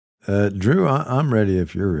Drew, I'm ready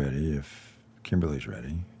if you're ready, if Kimberly's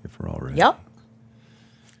ready, if we're all ready. Yep.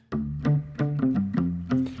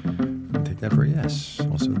 Take that for a yes.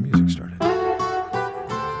 Also, the music started.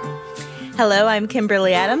 Hello, I'm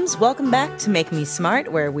Kimberly Adams. Welcome back to Make Me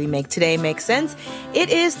Smart, where we make today make sense.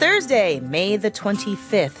 It is Thursday, May the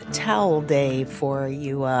 25th, Towel Day for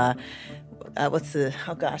you. Oh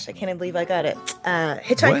gosh, I can't even believe I got it.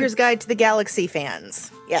 Hitchhiker's Guide to the Galaxy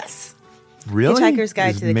fans. Yes. Really? Hitchhiker's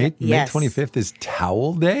Guide to the Galaxy. May 25th is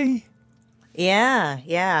Towel Day? Yeah.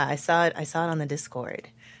 I saw it on the Discord.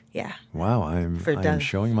 Yeah. Wow, I'm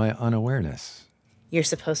showing my unawareness. You're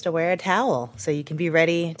supposed to wear a towel so you can be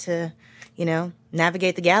ready to,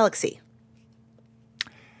 navigate the galaxy.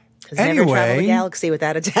 Because never travel the galaxy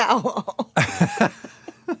without a towel.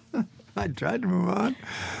 I tried to move on.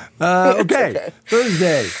 Okay,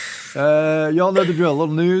 Thursday. Y'all know the drill. A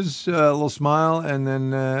little news, a little smile, and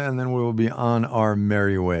then we will be on our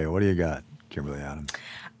merry way. What do you got, Kimberly Adams?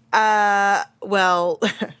 Well,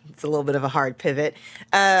 it's a little bit of a hard pivot.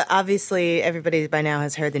 Obviously, everybody by now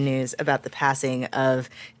has heard the news about the passing of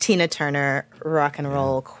Tina Turner, rock and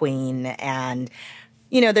roll queen. And,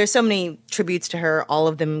 there's so many tributes to her, all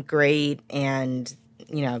of them great. And,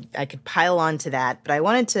 I could pile on to that. But I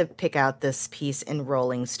wanted to pick out this piece in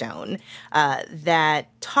Rolling Stone that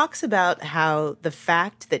talks about how the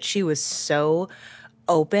fact that she was so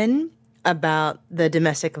open about the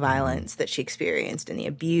domestic violence that she experienced and the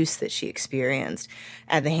abuse that she experienced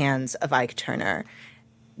at the hands of Ike Turner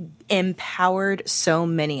empowered so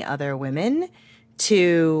many other women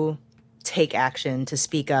to take action, to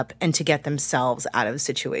speak up, and to get themselves out of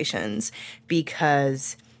situations.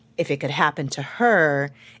 Because if it could happen to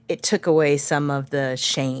her, it took away some of the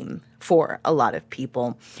shame for a lot of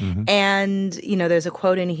people. Mm-hmm. And, there's a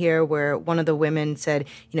quote in here where one of the women said,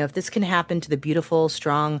 if this can happen to the beautiful,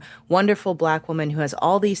 strong, wonderful Black woman who has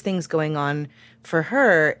all these things going on for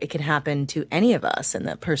her, it can happen to any of us. And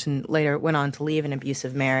the person later went on to leave an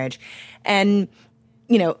abusive marriage. And,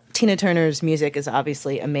 Tina Turner's music is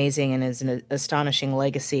obviously amazing and is an astonishing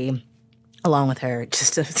legacy, along with her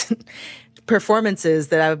just performances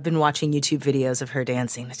that I've been watching YouTube videos of her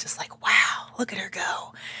dancing. It's just like, wow, look at her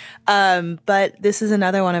go. But this is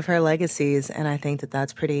another one of her legacies, and I think that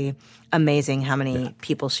that's pretty amazing how many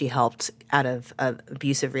people she helped out of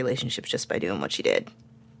abusive relationships just by doing what she did.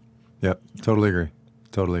 Yep, totally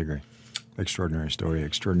agree. Extraordinary story,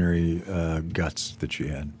 extraordinary guts that she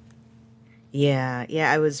had. Yeah,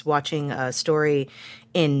 I was watching a story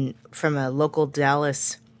from a local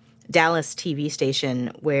Dallas TV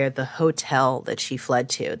station where the hotel that she fled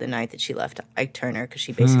to the night that she left Ike Turner, because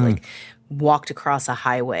she basically walked across a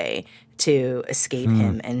highway to escape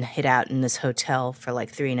him and hid out in this hotel for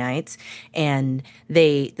 3 nights. And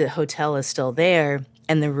the hotel is still there.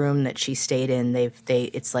 And the room that she stayed in,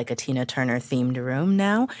 it's like a Tina Turner themed room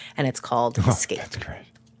now. And it's called Escape. That's great.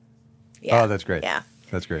 Yeah. Oh, that's great. Yeah.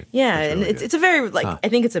 That's great. Yeah, that's really and it's a very, I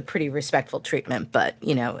think it's a pretty respectful treatment, but,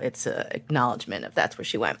 it's an acknowledgement of that's where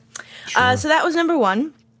she went. Sure. So that was number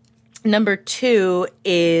one. Number two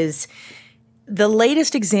is the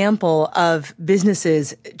latest example of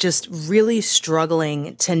businesses just really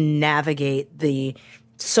struggling to navigate the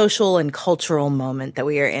social and cultural moment that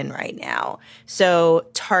we are in right now. So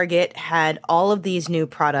Target had all of these new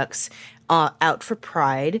products out for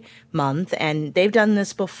Pride Month, and they've done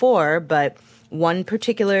this before, but one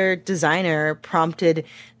particular designer prompted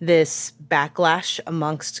this backlash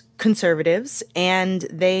amongst conservatives, and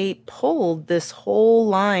they pulled this whole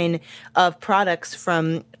line of products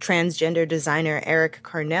from transgender designer Eric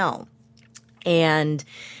Carnell. And,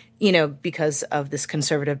 because of this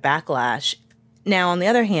conservative backlash. Now, on the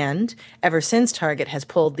other hand, ever since Target has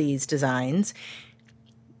pulled these designs,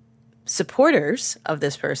 supporters of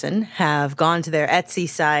this person have gone to their Etsy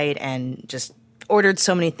site and just ordered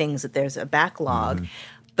so many things that there's a backlog. Mm-hmm.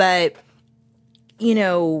 But,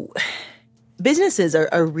 businesses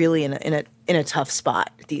are really in a tough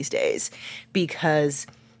spot these days, because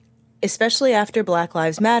especially after Black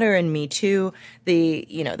Lives Matter and Me Too,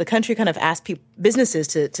 the country kind of asked businesses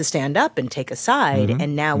to stand up and take a side. Mm-hmm.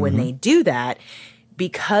 And now when they do that,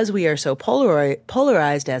 because we are so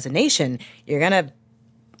polarized as a nation, you're going to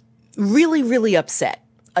really, really upset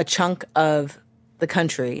a chunk of the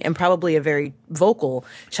country, and probably a very vocal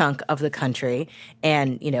chunk of the country.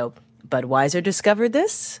 And, Budweiser discovered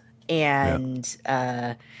this, and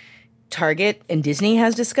Target and Disney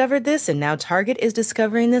has discovered this, and now Target is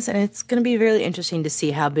discovering this. And it's going to be really interesting to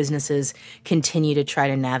see how businesses continue to try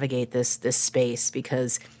to navigate this space,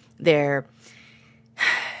 because I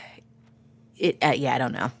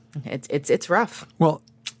don't know. It's rough. Well,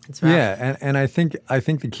 It's rough. Yeah, and I think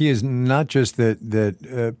the key is not just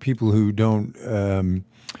that people who don't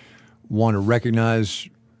want to recognize,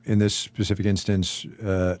 in this specific instance,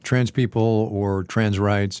 trans people or trans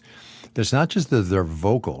rights. It's not just that they're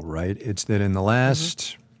vocal, right? It's that in the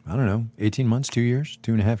last, I don't know, 18 months, 2 years,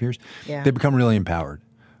 2.5 years, they've become really empowered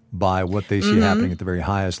by what they see happening at the very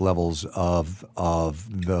highest levels of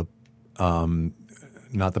the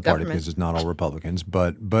not the party, because it's not all Republicans,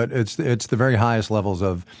 but it's the very highest levels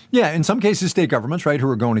of, in some cases state governments, right, who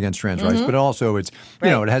are going against trans rights, but also it's,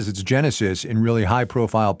 it has its genesis in really high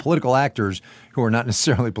profile political actors who are not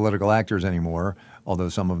necessarily political actors anymore, although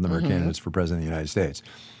some of them are candidates for president of the United States.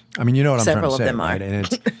 I mean, you know what I'm trying to say, right? And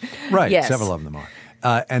it's right, yes. Several of them are.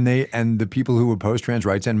 And the people who oppose trans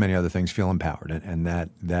rights and many other things feel empowered, and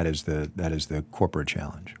that is the corporate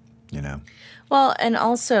challenge, you know. Well, and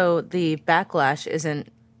also the backlash isn't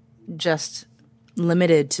just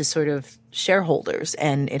limited to sort of shareholders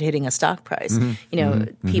and it hitting a stock price.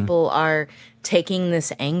 People are taking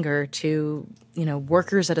this anger to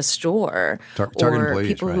workers at a store Target employees,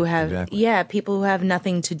 people who have people who have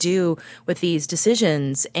nothing to do with these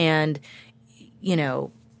decisions, and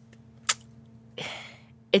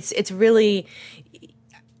it's really,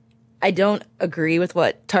 I don't agree with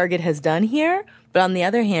what Target has done here. But on the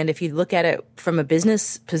other hand, if you look at it from a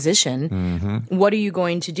business position, what are you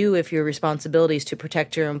going to do if your responsibility is to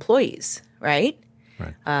protect your employees, right?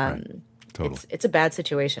 Right. Totally. It's a bad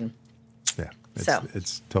situation. Yeah.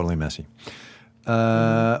 It's totally messy.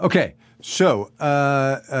 Okay. So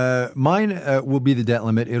mine will be the debt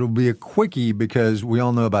limit. It'll be a quickie because we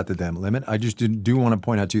all know about the debt limit. I just do want to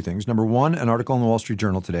point out two things. Number one, an article in the Wall Street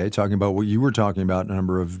Journal today talking about what you were talking about a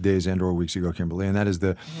number of days and or weeks ago, Kimberly, and that is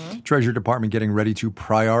the Treasury Department getting ready to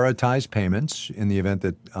prioritize payments in the event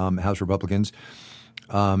that House Republicans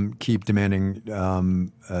keep demanding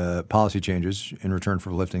policy changes in return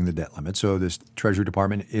for lifting the debt limit. So this Treasury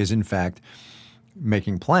Department is, in fact,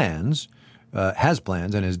 making plans, has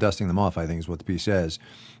plans, and is dusting them off, I think is what the piece says,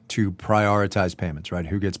 to prioritize payments, right?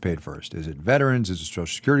 Who gets paid first? Is it veterans? Is it Social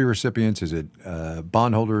Security recipients? Is it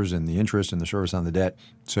bondholders and the interest and the service on the debt?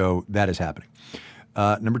 So that is happening.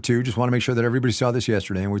 Number two, just want to make sure that everybody saw this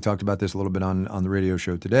yesterday, and we talked about this a little bit on the radio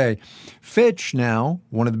show today. Fitch now,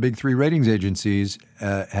 one of the big three ratings agencies,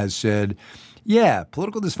 has said,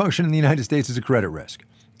 political dysfunction in the United States is a credit risk.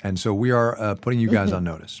 And so we are putting you guys on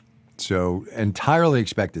notice. So entirely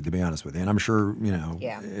expected, to be honest with you. And I'm sure,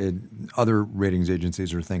 other ratings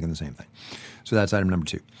agencies are thinking the same thing. So that's item number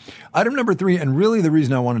two. Item number three, and really the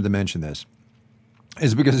reason I wanted to mention this,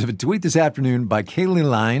 is because of a tweet this afternoon by Kaylee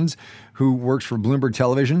Lines, who works for Bloomberg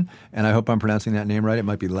Television, and I hope I'm pronouncing that name right. It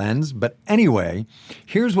might be Lens. But anyway,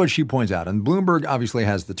 here's what she points out. And Bloomberg obviously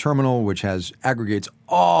has the terminal, which aggregates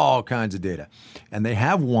all kinds of data. And they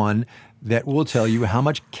have one that will tell you how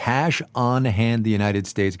much cash on hand the United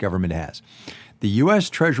States government has. The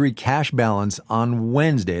U.S. Treasury cash balance on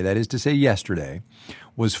Wednesday, that is to say yesterday,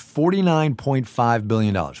 was $49.5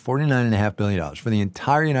 billion, $49.5 billion for the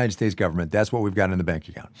entire United States government. That's what we've got in the bank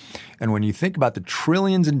account. And when you think about the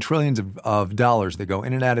trillions and trillions of dollars that go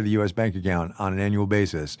in and out of the U.S. bank account on an annual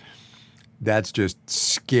basis, that's just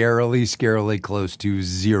scarily close to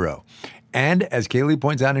zero. And as Kaylee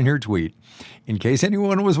points out in her tweet, in case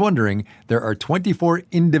anyone was wondering, there are 24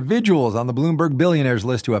 individuals on the Bloomberg billionaires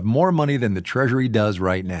list who have more money than the Treasury does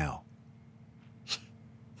right now.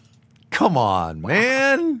 Come on,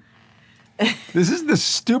 man. This is the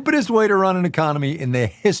stupidest way to run an economy in the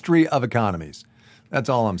history of economies. That's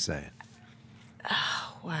all I'm saying.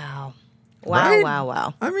 Oh, wow. Right?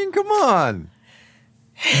 Wow. I mean, come on.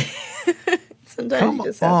 Sometimes you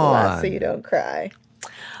just have to laugh so you don't cry.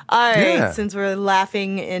 All right, since we're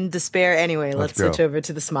laughing in despair anyway, let's switch over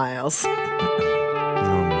to the smiles. Oh,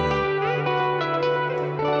 man.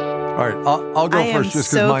 All right, I'll go first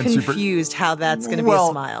just because mine's super... I am so confused how that's going to be a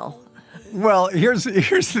smile. Well, here's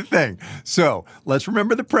the thing. So let's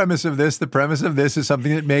remember the premise of this. The premise of this is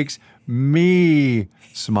something that makes me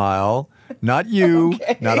smile, not you,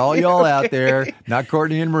 not all y'all out there, not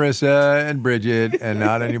Courtney and Marissa and Bridget, and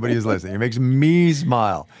not anybody who's listening. It makes me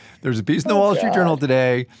smile. There's a piece in the Wall Street Journal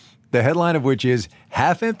today, the headline of which is,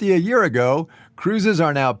 half empty a year ago, cruises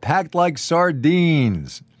are now packed like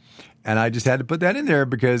sardines. And I just had to put that in there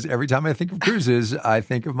because every time I think of cruises, I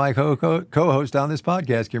think of my co-host on this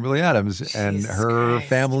podcast, Kimberly Adams, and her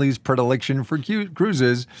family's predilection for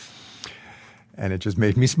cruises. And it just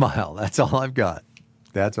made me smile. That's all I've got.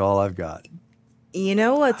 You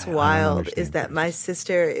know what's wild is that my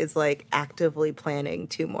sister is like actively planning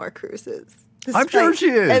 2 more cruises. I'm sure she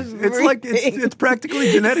is. It's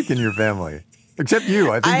practically genetic in your family. Except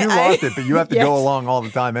you. I think you lost it, but you have to go along all the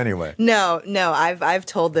time anyway. No. I've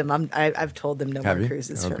told them. I've told them no more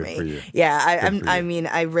cruises for me. For you. Yeah. I mean,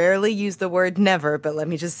 I rarely use the word never, but let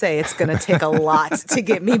me just say it's going to take a lot to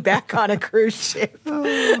get me back on a cruise ship.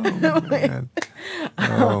 Oh, man.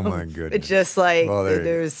 Oh my goodness. It's just like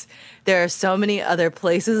there are so many other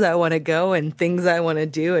places I want to go and things I want to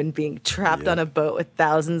do, and being trapped on a boat with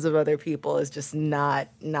thousands of other people is just not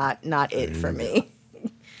it for me.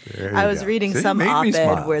 I was reading some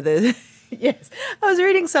op-ed where I was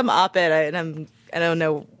reading some op-ed, and I don't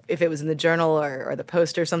know if it was in the Journal or the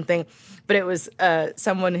Post or something, but it was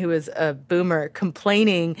someone who was a boomer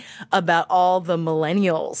complaining about all the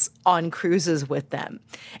millennials on cruises with them.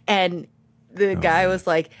 And the guy was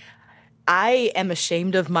like, I am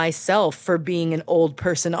ashamed of myself for being an old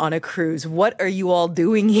person on a cruise. What are you all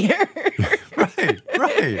doing here? Right.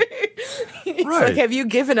 It's like, have you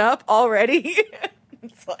given up already?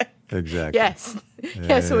 It's like, exactly. Yes,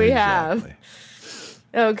 we have.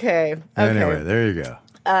 Okay. Anyway, there you go.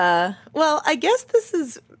 Well, I guess this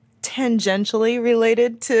is tangentially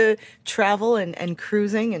related to travel and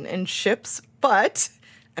cruising and ships, but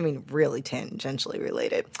I mean, really tangentially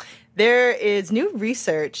related. There is new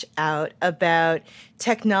research out about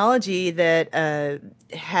technology that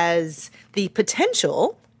has the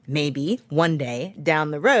potential, maybe one day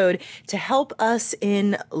down the road, to help us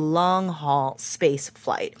in long-haul space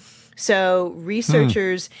flight. So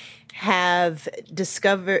researchers have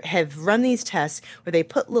run these tests where they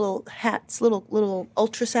put little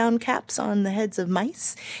ultrasound caps on the heads of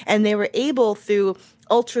mice, and they were able, through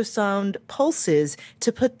ultrasound pulses,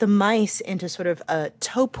 to put the mice into sort of a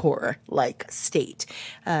torpor-like state,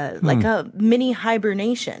 like a mini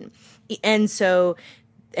hibernation. And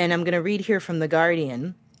I'm going to read here from The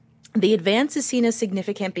Guardian. The advance is seen as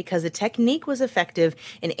significant because the technique was effective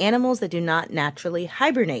in animals that do not naturally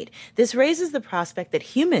hibernate. This raises the prospect that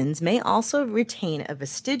humans may also retain a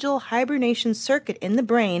vestigial hibernation circuit in the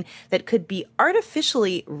brain that could be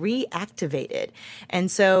artificially reactivated. And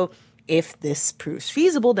so if this proves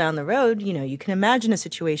feasible down the road, you can imagine a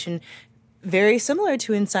situation very similar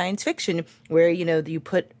to in science fiction, where, you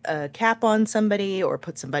put a cap on somebody or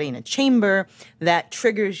put somebody in a chamber that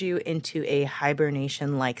triggers you into a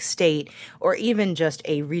hibernation-like state, or even just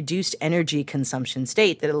a reduced energy consumption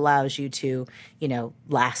state that allows you to,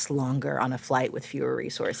 last longer on a flight with fewer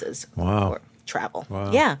resources. Wow. Or travel.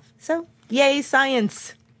 Wow. Yeah. So, yay,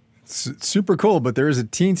 science. Super cool, but there is a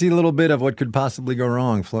teensy little bit of what could possibly go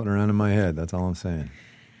wrong floating around in my head. That's all I'm saying.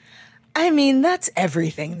 I mean, that's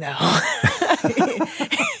everything, though.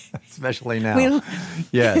 Especially now.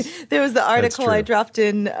 Yes. There was the article I dropped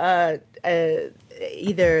in either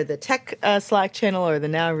the tech Slack channel or the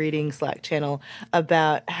Now Reading Slack channel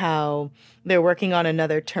about how they're working on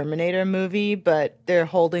another Terminator movie, but they're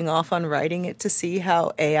holding off on writing it to see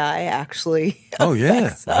how AI actually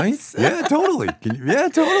affects us. Right? Yeah, totally.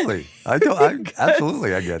 Totally.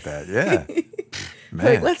 Absolutely, I get that. Yeah. Man.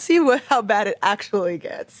 Like, let's see how bad it actually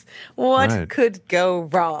gets. What could go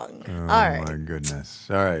wrong? Oh, all right. My goodness.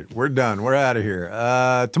 All right. We're done. We're out of here.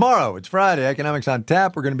 Tomorrow, it's Friday. Economics on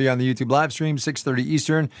Tap. We're going to be on the YouTube live stream, 6:30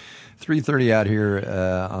 Eastern, 3:30 out here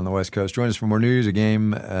on the West Coast. Join us for more news, a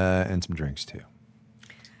game, and some drinks, too.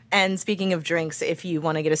 And speaking of drinks, if you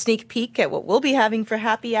want to get a sneak peek at what we'll be having for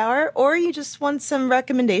happy hour, or you just want some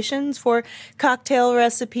recommendations for cocktail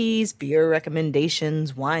recipes, beer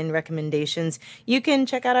recommendations, wine recommendations, you can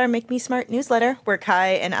check out our Make Me Smart newsletter, where Kai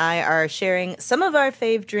and I are sharing some of our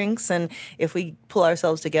fave drinks, and if we pull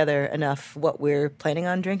ourselves together enough, what we're planning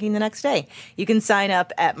on drinking the next day. You can sign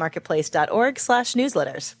up at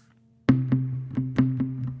marketplace.org/newsletters.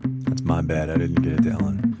 That's my bad. I didn't get it to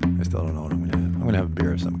Ellen. I still don't know what I'm going to have. I'm going to have a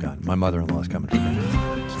beer of some kind. My mother-in-law's coming for me, so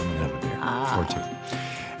I'm going to have a beer or two.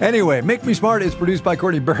 Anyway, Make Me Smart is produced by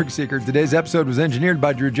Courtney Bergseeker. Today's episode was engineered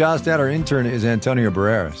by Drew Jostad. Our intern is Antonio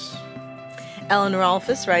Barreras. Ellen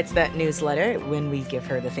Rolfus writes that newsletter when we give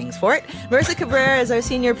her the things for it. Marissa Cabrera is our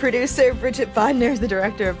senior producer. Bridget Bodner is the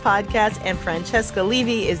director of podcasts. And Francesca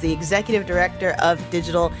Levy is the executive director of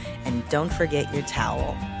digital. And don't forget your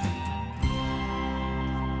towel.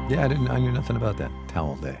 Yeah, I knew nothing about that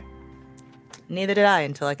towel day. Neither did I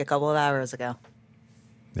until like a couple of hours ago.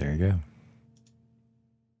 There you go.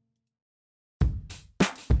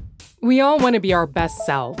 We all want to be our best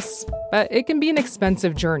selves, but it can be an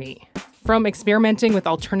expensive journey. From experimenting with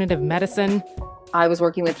alternative medicine. I was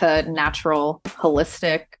working with a natural,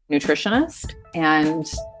 holistic nutritionist and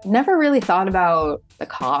never really thought about the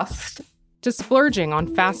cost. To splurging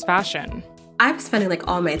on fast fashion. I was spending like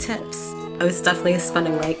all my tips. I was definitely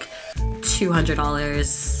spending like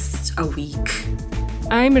 $200 a week.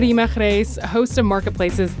 I'm Rima Reis, host of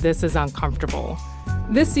Marketplace's This Is Uncomfortable.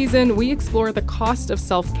 This season, we explore the cost of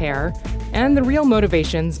self-care and the real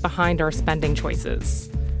motivations behind our spending choices.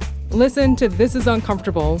 Listen to This Is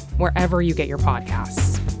Uncomfortable wherever you get your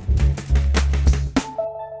podcasts.